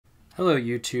Hello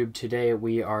YouTube, today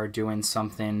we are doing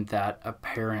something that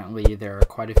apparently there are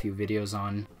quite a few videos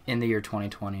on in the year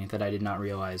 2020 that I did not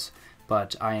realize,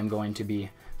 but I am going to be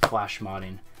flash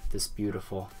modding this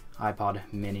beautiful iPod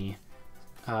mini.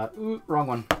 Wrong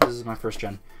one, this is my first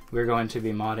gen. We're going to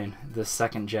be modding the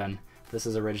second gen. This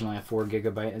is originally a 4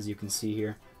 GB as you can see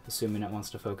here, assuming it wants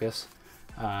to focus.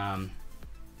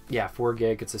 Yeah, 4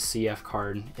 gig, it's a CF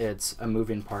card, it's a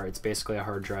moving part, it's basically a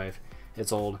hard drive.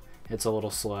 It's old, it's a little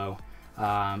slow,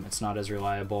 it's not as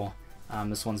reliable.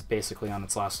 This one's basically on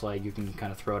its last leg. You can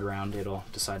kind of throw it around, it'll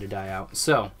decide to die out.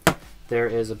 So there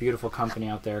is a beautiful company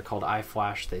out there called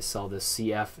iFlash. They sell this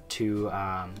CF to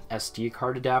SD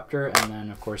card adapter, and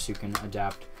then of course you can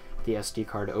adapt the SD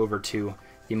card over to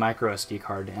the micro SD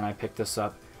card. And I picked this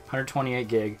up, 128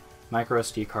 gig micro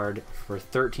SD card for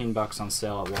 13 bucks on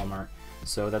sale at Walmart.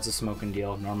 So that's a smoking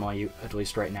deal. Normally, at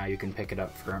least right now, you can pick it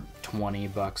up for 20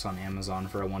 bucks on Amazon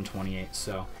for a 128.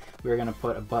 So we're gonna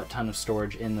put a butt ton of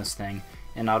storage in this thing.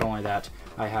 And not only that,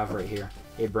 I have right here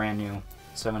a brand new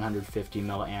 750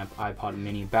 milliamp iPod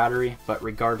mini battery. But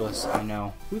regardless, I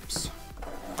know this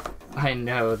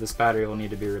battery will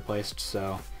need to be replaced.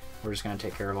 So we're just gonna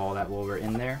take care of all that while we're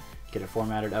in there, get it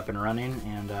formatted up and running,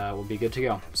 and we'll be good to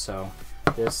go. So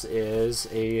this is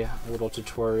a little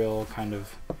tutorial kind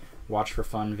of watch for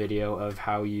fun video of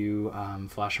how you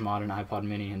flash mod an iPod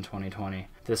mini in 2020.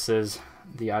 This is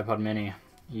the iPod mini.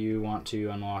 You want to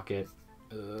unlock it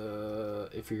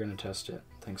if you're gonna test it.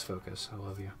 Thanks Focus, I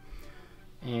love you.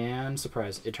 And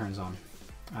surprise, it turns on.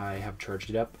 I have charged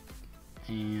it up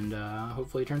and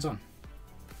hopefully it turns on.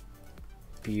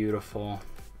 Beautiful.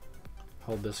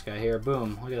 Hold this guy here,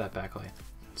 boom, look at that backlight.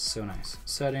 So nice.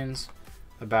 Settings,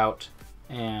 about,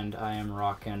 and I am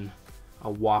rocking a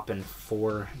whopping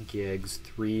 4 gigs,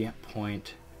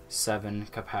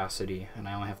 3.7 capacity, and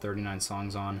I only have 39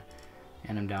 songs on,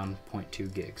 and I'm down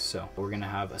 0.2 gigs. So we're gonna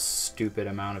have a stupid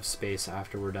amount of space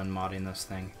after we're done modding this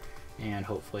thing, and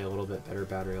hopefully a little bit better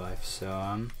battery life.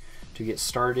 So to get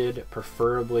started,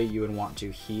 preferably you would want to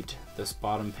heat this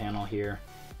bottom panel here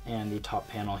and the top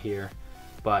panel here,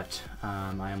 but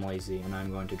I am lazy and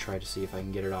I'm going to try to see if I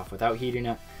can get it off without heating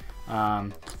it.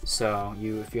 So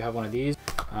if you have one of these,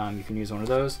 you can use one of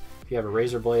those. If you have a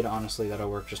razor blade, honestly,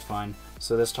 that'll work just fine.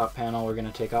 So this top panel we're going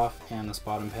to take off, and this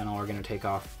bottom panel we're going to take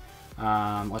off.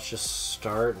 Let's just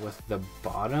start with the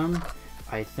bottom.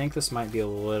 I think this might be a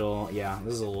little, yeah,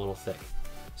 this is a little thick.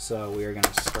 So we are going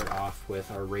to start off with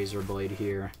our razor blade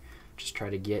here. Just try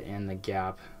to get in the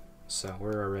gap. So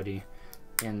we're already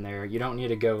in there. You don't need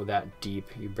to go that deep.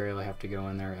 You barely have to go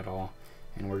in there at all.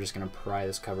 And we're just going to pry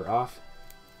this cover off.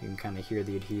 You can kind of hear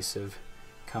the adhesive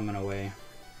coming away.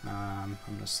 I'm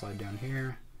going to slide down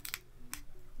here.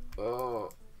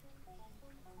 Oh.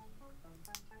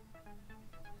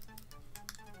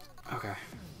 Okay.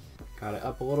 Got it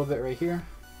up a little bit right here.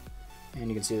 And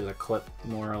you can see there's a clip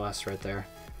more or less right there.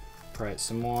 Pry it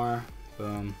some more.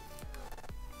 Boom.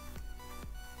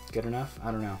 Good enough?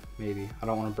 I don't know. Maybe. I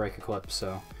don't want to break a clip,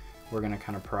 so we're going to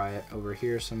kind of pry it over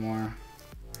here some more.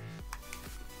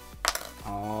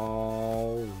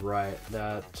 All right,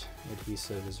 that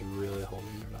adhesive is really holding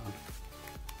it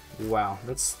on. Wow,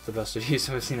 that's the best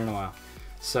adhesive I've seen in a while.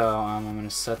 So I'm going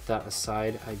to set that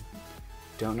aside. I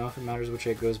don't know if it matters which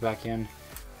it goes back in.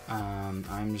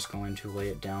 I'm just going to lay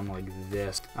it down like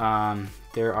this.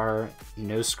 There are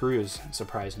no screws,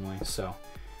 surprisingly. So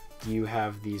you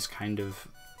have these kind of,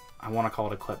 I want to call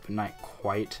it a clip, but not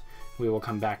quite. We will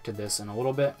come back to this in a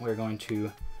little bit. We're going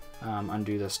to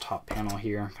undo this top panel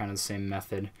here, kind of the same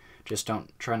method. Just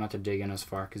try not to dig in as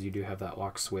far because you do have that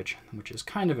lock switch, which is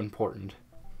kind of important.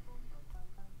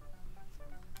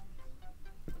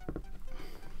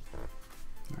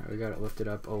 Alright, we got it lifted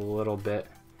up a little bit.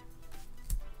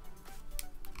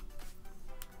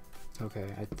 Okay,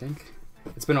 I think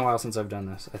it's been a while since I've done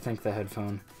this. I think the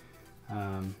headphone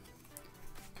kind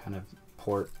of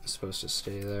port is supposed to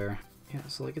stay there. Yeah,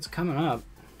 so like it's coming up.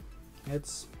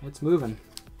 It's moving.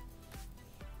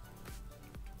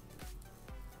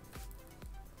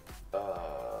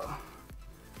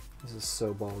 This is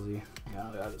so ballsy. Yeah,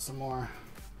 I'll add it some more.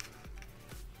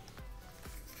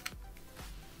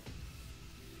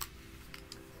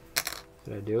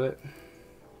 Did I do it?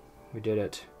 We did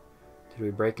it. Did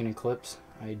we break any clips?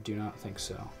 I do not think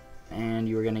so. And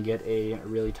you are going to get a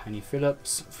really tiny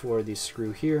Phillips for the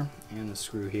screw here and the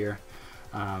screw here.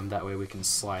 That way we can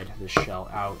slide the shell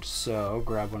out. So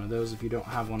grab one of those if you don't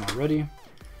have one already.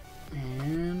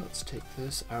 And let's take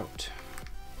this out.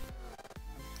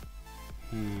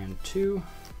 And 2.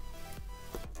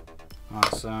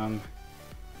 Awesome.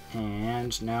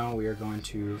 And now we are going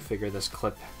to figure this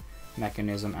clip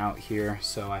mechanism out here.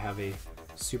 So I have a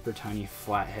super tiny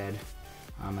flathead.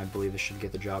 I believe this should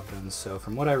get the job done. So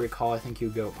from what I recall, I think you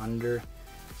go under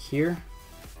here,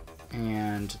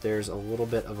 and there's a little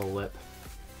bit of a lip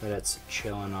that it's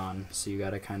chilling on. So you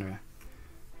gotta kind of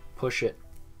push it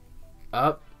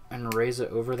up and raise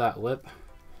it over that lip.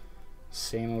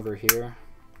 Same over here.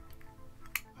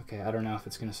 Okay, I don't know if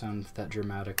it's gonna sound that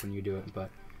dramatic when you do it, but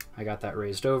I got that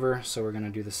raised over. So we're gonna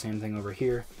do the same thing over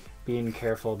here, being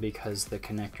careful because the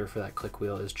connector for that click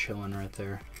wheel is chilling right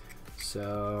there.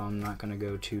 So I'm not gonna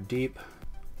go too deep.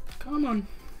 Come on.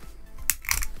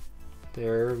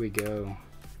 There we go.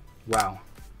 Wow.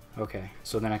 Okay,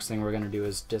 so the next thing we're gonna do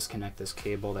is disconnect this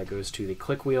cable that goes to the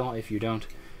click wheel. If you don't,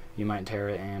 you might tear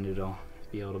it and it'll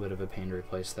be a little bit of a pain to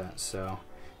replace that. So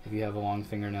if you have a long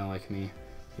fingernail like me,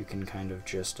 you can kind of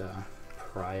just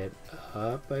pry it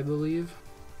up, I believe.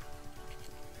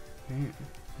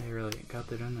 They really got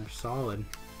that in there solid.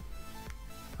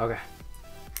 Okay,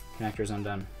 connector's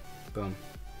undone. Boom.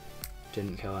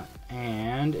 Didn't kill it.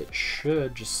 And it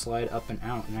should just slide up and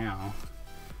out now.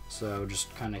 So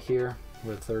just kind of here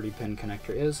where the 30-pin connector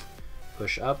is,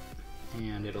 push up,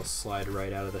 and it'll slide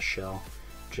right out of the shell,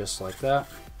 just like that.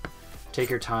 Take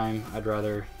your time. I'd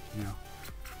rather,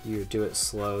 you do it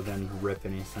slow than rip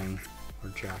anything or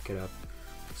jack it up.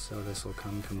 So this will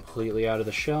come completely out of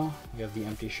the shell. We have the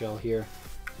empty shell here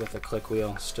with the click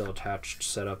wheel still attached,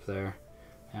 set up there.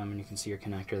 And you can see your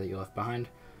connector that you left behind.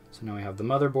 So now we have the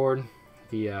motherboard,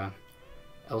 the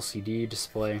LCD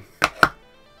display,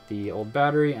 the old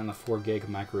battery, and the 4 gig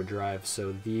micro drive.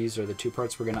 So these are the two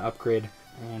parts we're going to upgrade,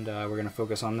 and we're going to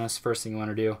focus on this. First thing you want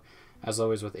to do, as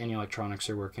always with any electronics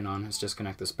you're working on, is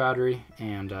disconnect this battery,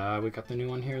 and we got the new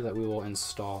one here that we will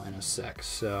install in a sec.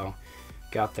 So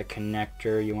got the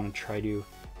connector. You want to try to,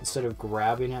 instead of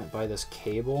grabbing it by this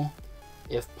cable,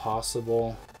 if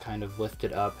possible, kind of lift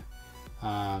it up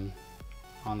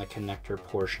on the connector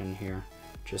portion here,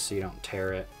 just so you don't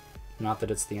tear it. Not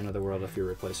that it's the end of the world if you're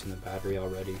replacing the battery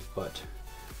already, but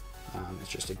it's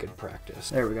just a good practice.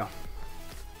 There we go.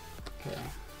 Okay,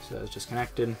 so it's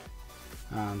disconnected.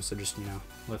 So just,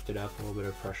 lift it up, a little bit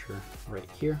of pressure right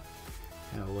here,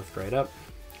 and it'll lift right up.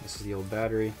 This is the old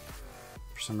battery.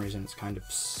 For some reason, it's kind of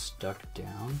stuck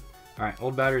down. All right,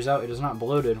 old battery's out. It is not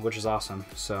bloated, which is awesome.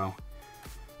 So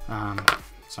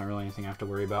it's not really anything I have to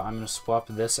worry about. I'm going to swap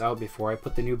this out before I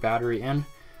put the new battery in,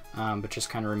 but just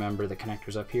kind of remember the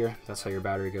connector's up here. That's how your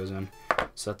battery goes in.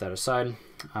 Set that aside.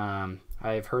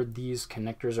 I've heard these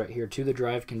connectors right here to the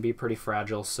drive can be pretty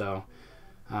fragile, so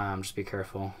just be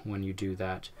careful when you do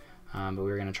that. But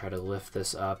we're going to try to lift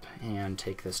this up and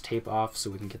take this tape off so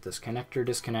we can get this connector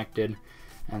disconnected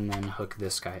and then hook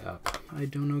this guy up. I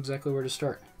don't know exactly where to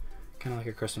start. Kind of like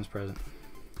a Christmas present.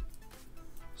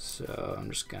 So I'm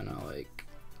just gonna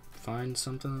find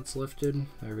something that's lifted.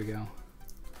 There we go.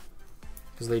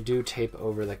 Because they do tape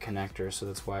over the connector, so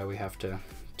that's why we have to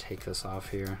take this off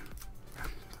here.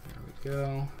 There we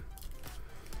go.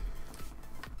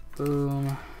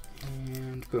 Boom.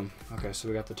 And boom. Okay, so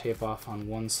we got the tape off on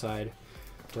one side.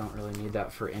 Don't really need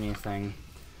that for anything.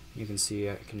 You can see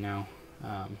I can now,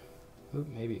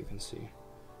 maybe you can see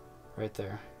right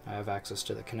there. I have access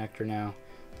to the connector now.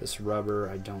 This rubber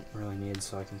I don't really need,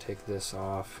 so I can take this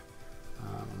off.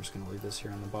 I'm just going to leave this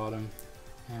here on the bottom,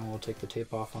 and we'll take the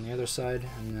tape off on the other side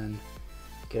and then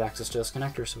get access to this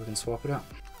connector so we can swap it out.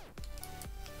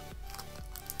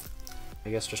 I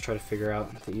guess just try to figure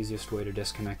out the easiest way to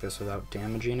disconnect this without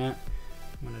damaging it.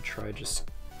 I'm going to try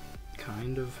just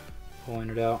kind of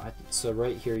pulling it out. So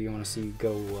right here you want to see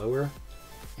go lower,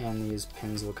 and these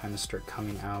pins will kind of start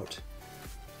coming out.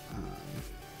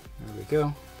 There we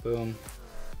go. Boom.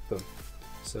 Boom.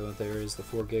 So there is the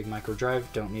 4 gig micro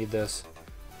drive. Don't need this.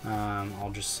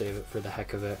 I'll just save it for the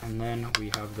heck of it. And then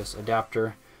we have this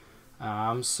adapter.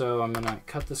 So I'm gonna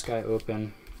cut this guy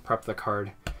open, prep the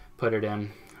card, put it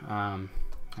in, and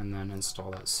then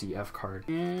install that CF card.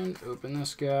 And open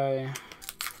this guy.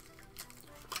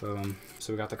 Boom.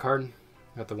 So we got the card,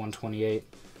 got the 128.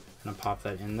 I'm gonna pop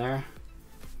that in there.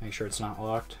 Make sure it's not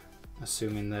locked,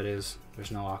 assuming that is,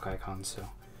 there's no lock icon, so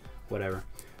whatever.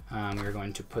 We're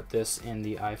going to put this in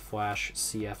the iFlash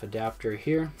CF adapter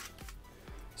here.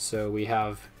 So we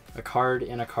have a card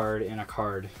in a card in a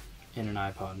card in an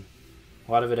iPod.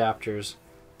 A lot of adapters,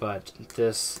 but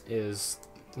this is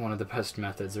one of the best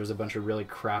methods. There's a bunch of really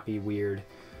crappy, weird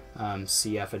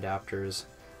CF adapters.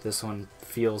 This one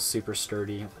feels super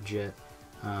sturdy, legit.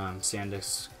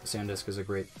 SanDisk is a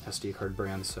great SD card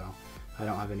brand, so I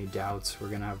don't have any doubts we're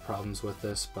gonna have problems with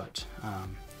this, but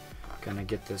gonna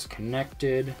get this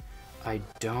connected. I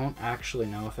don't actually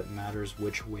know if it matters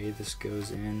which way this goes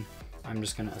in. I'm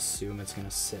just gonna assume it's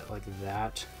gonna sit like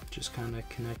that. Just kind of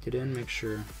connect it in, make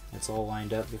sure it's all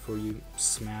lined up before you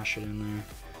smash it in there.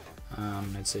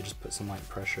 I'd say just put some light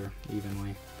pressure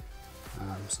evenly,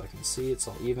 so I can see it's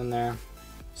all even there.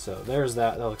 So there's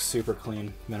that. That looks super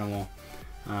clean, minimal.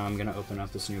 I'm gonna open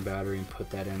up this new battery and put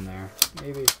that in there.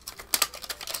 Maybe.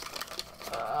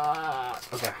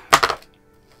 Okay.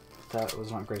 That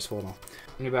was not graceful at all.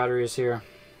 New battery is here.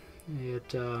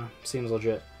 It seems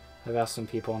legit. I've asked some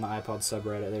people on the iPod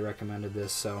subreddit, they recommended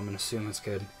this, so I'm gonna assume it's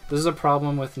good. This is a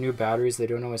problem with new batteries, they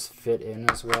don't always fit in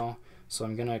as well, so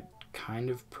I'm gonna kind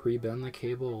of pre-bend the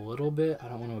cable a little bit. I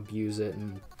don't want to abuse it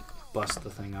and bust the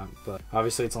thing up, but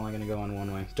obviously it's only gonna go in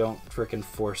one way. Don't freaking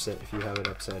force it if you have it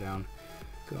upside down.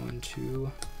 Going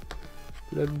to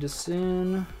plug this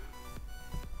in.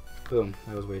 Boom,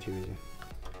 that was way too easy.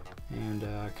 And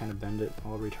kind of bend it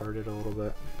all retarded a little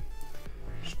bit.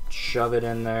 Just shove it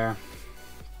in there.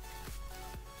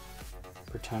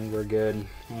 Pretend we're good,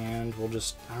 and we'll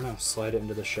just, I don't know, slide it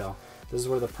into the shell. This is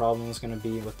where the problem is going to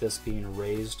be with this being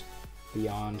raised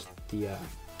beyond the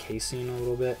casing a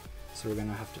little bit, so we're going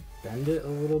to have to bend it a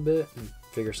little bit and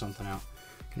figure something out.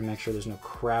 Gonna make sure there's no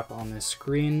crap on this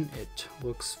screen. It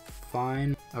looks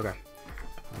fine. Okay,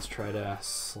 let's try to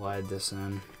slide this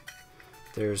in.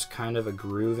 There's kind of a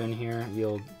groove in here.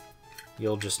 You'll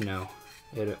just know.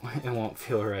 It won't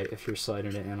feel right if you're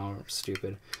sliding it in all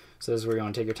stupid. So this is where you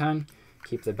want to take your time.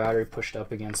 Keep the battery pushed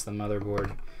up against the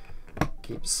motherboard.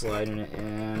 Keep sliding it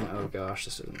in. Oh gosh,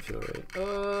 this doesn't feel right.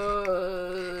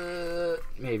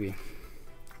 Maybe.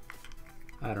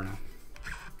 I don't know.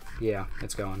 Yeah,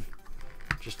 it's going.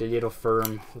 Just a little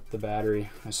firm with the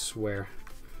battery, I swear.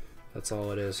 That's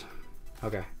all it is.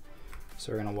 Okay,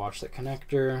 so we're gonna watch the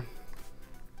connector.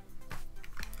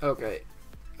 Okay,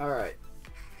 alright.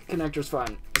 Connector's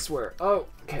fine, I swear. Oh,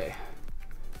 okay.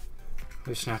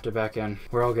 We snapped it back in.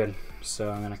 We're all good. So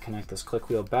I'm gonna connect this click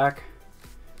wheel back.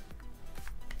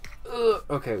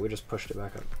 Okay, we just pushed it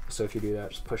back up. So if you do that,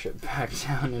 just push it back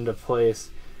down into place.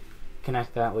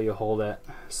 Connect that while you hold it.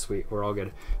 Sweet, we're all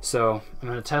good. So I'm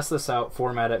gonna test this out,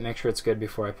 format it, make sure it's good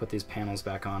before I put these panels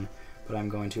back on. But I'm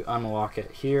going to unlock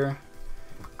it here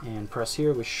and press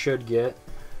here. We should get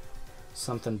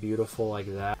something beautiful like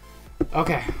that.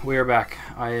 Okay, we are back.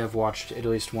 I have watched at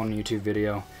least one YouTube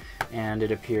video, and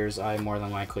it appears I more than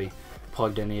likely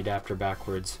plugged in the adapter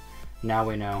backwards. Now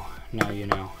we know. Now you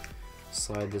know.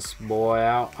 Slide this boy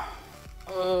out.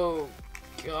 Oh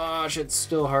gosh, it's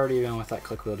still hard even with that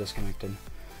click wheel disconnected.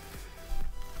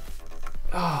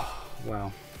 Oh,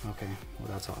 wow. Okay, well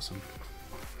that's awesome.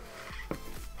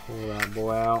 Pull that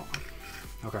boy out.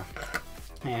 Okay.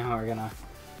 And we're gonna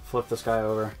flip this guy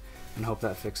over and hope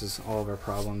that fixes all of our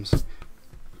problems.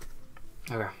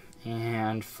 Okay,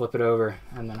 and flip it over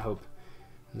and then hope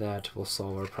that will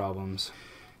solve our problems.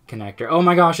 Connector. Oh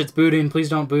my gosh, it's booting. Please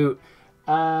don't boot.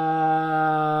 We're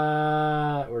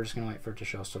just gonna wait for it to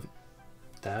show stuff.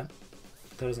 That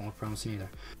doesn't look promising either.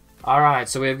 Alright,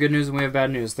 so we have good news and we have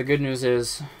bad news. The good news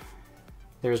is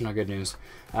there is no good news.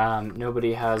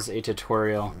 Nobody has a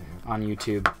tutorial on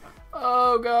YouTube.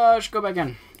 Oh gosh, go back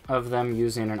in. Of them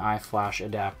using an iFlash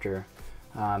adapter.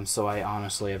 So I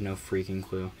honestly have no freaking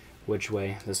clue which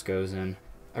way this goes in.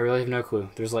 I really have no clue.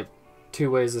 There's like 2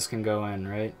 ways this can go in,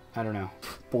 right? I don't know.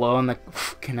 Blowing the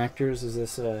connectors, is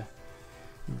this a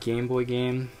Game Boy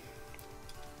game?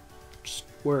 Just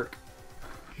work.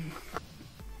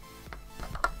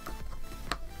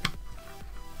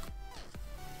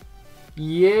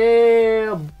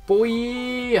 Yeah,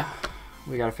 boy!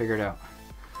 We gotta figure it out.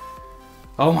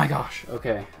 Oh my gosh,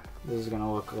 okay. This is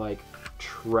gonna look like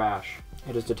trash.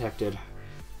 It is detected.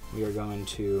 We are going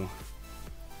to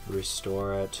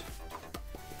restore it.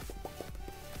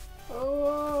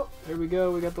 Oh, there we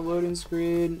go. We got the loading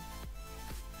screen.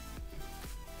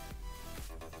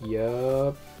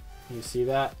 Yup. You see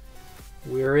that?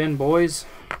 We're in, boys.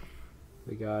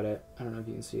 We got it. I don't know if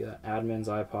you can see that. Admin's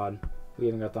iPod. We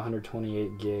even got the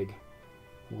 128 gig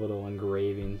little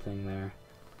engraving thing there.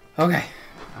 Okay.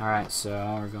 Alright, so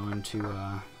we're going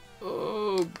to,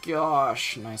 oh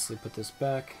gosh. Nicely put this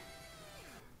back.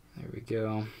 There we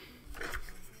go.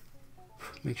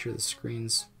 Make sure the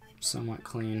screen's somewhat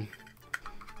clean.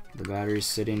 The battery's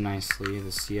sitting nicely. The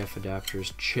CF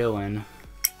adapter's chilling.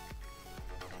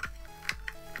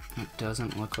 It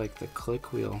doesn't look like the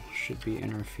click wheel should be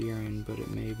interfering, but it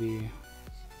may be.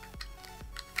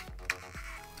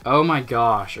 Oh my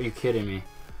gosh, are you kidding me?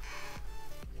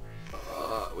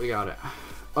 We got it.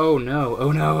 Oh no,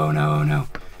 oh no, oh no, oh no.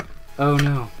 Oh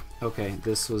no. Okay,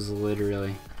 this was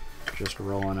literally just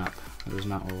rolling up. That was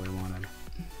not what we wanted.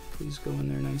 Please go in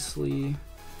there nicely.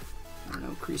 I don't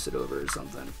know, crease it over or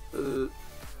something.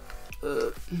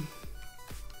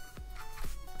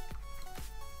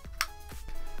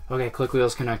 Okay, click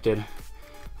wheel's connected.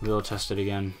 We'll test it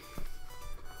again.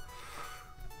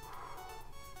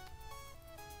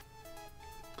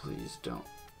 Please don't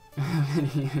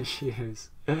have any issues.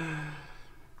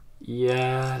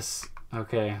 Yes.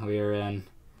 Okay, we are in.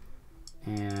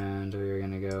 And we are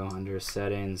gonna go under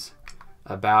settings.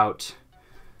 About.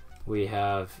 We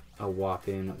have a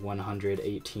whopping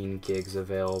 118 gigs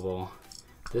available.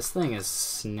 This thing is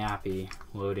snappy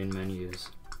loading menus.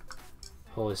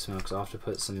 Holy smokes, I'll have to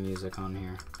put some music on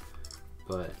here.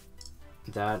 But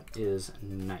that is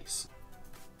nice.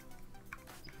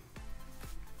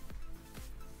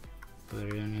 Put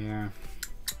it in here.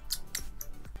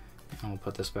 And we'll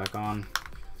put this back on.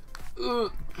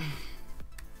 Ugh.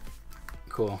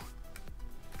 Cool.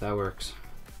 That works.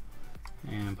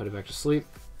 And put it back to sleep.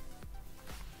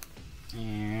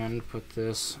 And put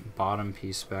this bottom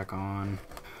piece back on.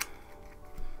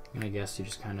 I'm gonna guess you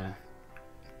just kind of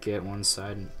get one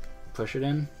side and push it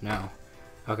in? No.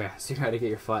 Okay, so you gotta get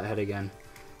your flat head again.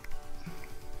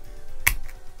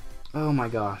 Oh my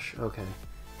gosh, okay.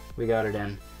 We got it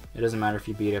in. It doesn't matter if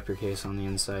you beat up your case on the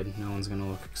inside. No one's gonna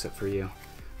look except for you.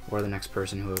 Or the next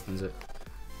person who opens it.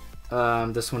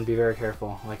 This one, be very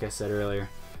careful. Like I said earlier,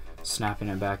 snapping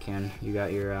it back in. You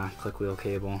got your click wheel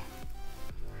cable.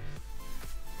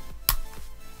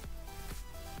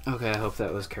 Okay, I hope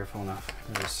that was careful enough.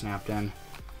 It was snapped in.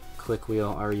 Click wheel,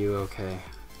 are you okay?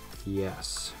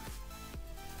 Yes.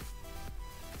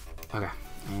 Okay,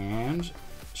 and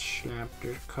snap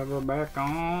the cover back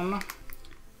on.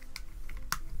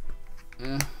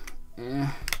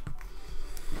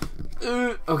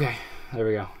 Okay, there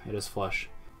we go. It is flush.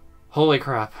 Holy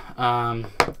crap.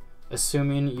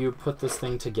 Assuming you put this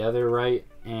thing together right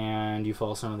and you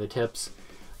follow some of the tips,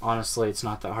 honestly, it's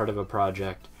not that hard of a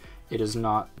project. It is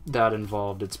not that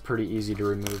involved. It's pretty easy to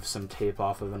remove some tape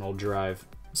off of an old drive,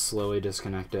 slowly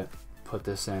disconnect it, put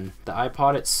this in. The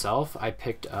iPod itself I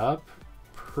picked up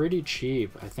pretty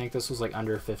cheap. I think this was like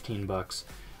under 15 bucks.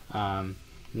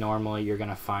 Normally you're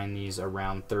gonna find these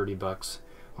around 30 bucks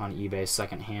on eBay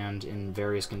secondhand in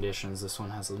various conditions. This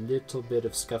one has a little bit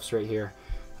of scuffs right here,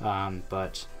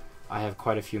 but I have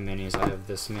quite a few minis. I have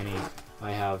this mini,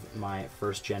 I have my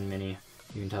first gen mini.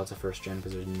 You can tell it's a first gen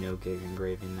because there's no gig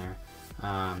engraving there.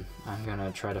 I'm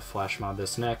gonna try to flash mod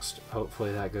this next.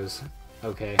 Hopefully that goes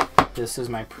okay. This is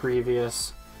my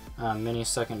previous mini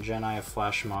second gen. I have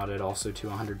flash modded also to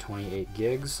 128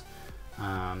 gigs.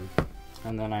 And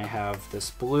then I have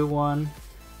this blue one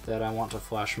that I want to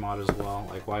flash mod as well.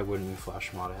 Like, why wouldn't you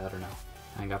flash mod it? I don't know.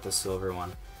 I got the silver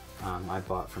one. I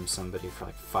bought from somebody for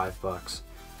like 5 bucks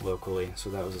locally, so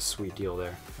that was a sweet deal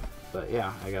there. But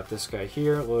yeah, I got this guy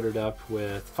here loaded up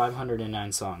with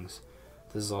 509 songs.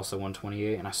 This is also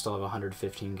 128, and I still have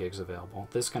 115 gigs available.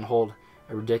 This can hold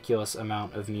a ridiculous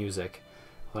amount of music.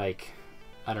 Like,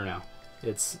 I don't know.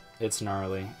 It's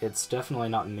gnarly. It's definitely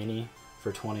not mini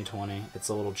for 2020. It's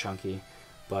a little chunky,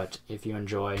 but if you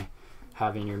enjoy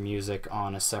having your music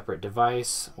on a separate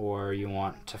device, or you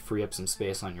want to free up some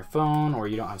space on your phone, or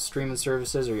you don't have streaming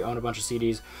services, or you own a bunch of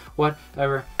CDs,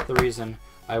 whatever the reason,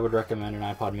 I would recommend an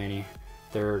iPod mini.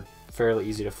 They're fairly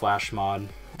easy to flash mod.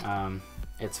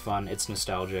 It's fun, it's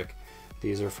nostalgic.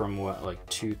 These are from what, like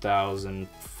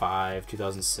 2005,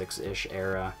 2006-ish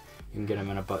era. You can get them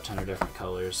in a butt ton of different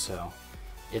colors, so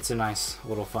it's a nice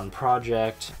little fun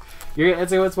project.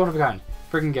 It's one of a kind.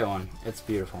 Freaking get one. It's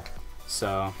beautiful.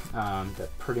 So that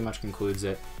pretty much concludes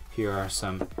it. Here are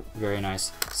some very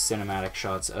nice cinematic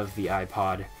shots of the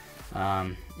iPod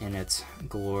in its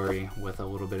glory, with a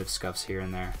little bit of scuffs here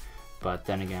and there. But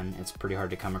then again, it's pretty hard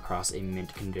to come across a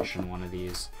mint condition one of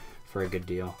these for a good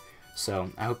deal. So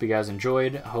I hope you guys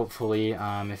enjoyed. Hopefully,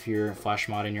 if you're flash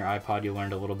modding your iPod, you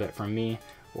learned a little bit from me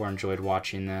or enjoyed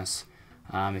watching this.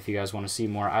 If you guys want to see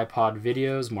more iPod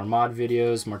videos, more mod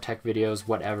videos, more tech videos,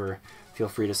 whatever, feel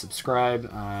free to subscribe.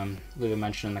 Leave a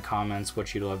mention in the comments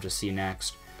what you'd love to see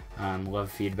next.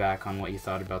 Love feedback on what you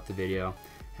thought about the video,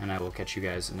 and I will catch you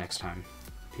guys next time.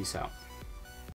 Peace out.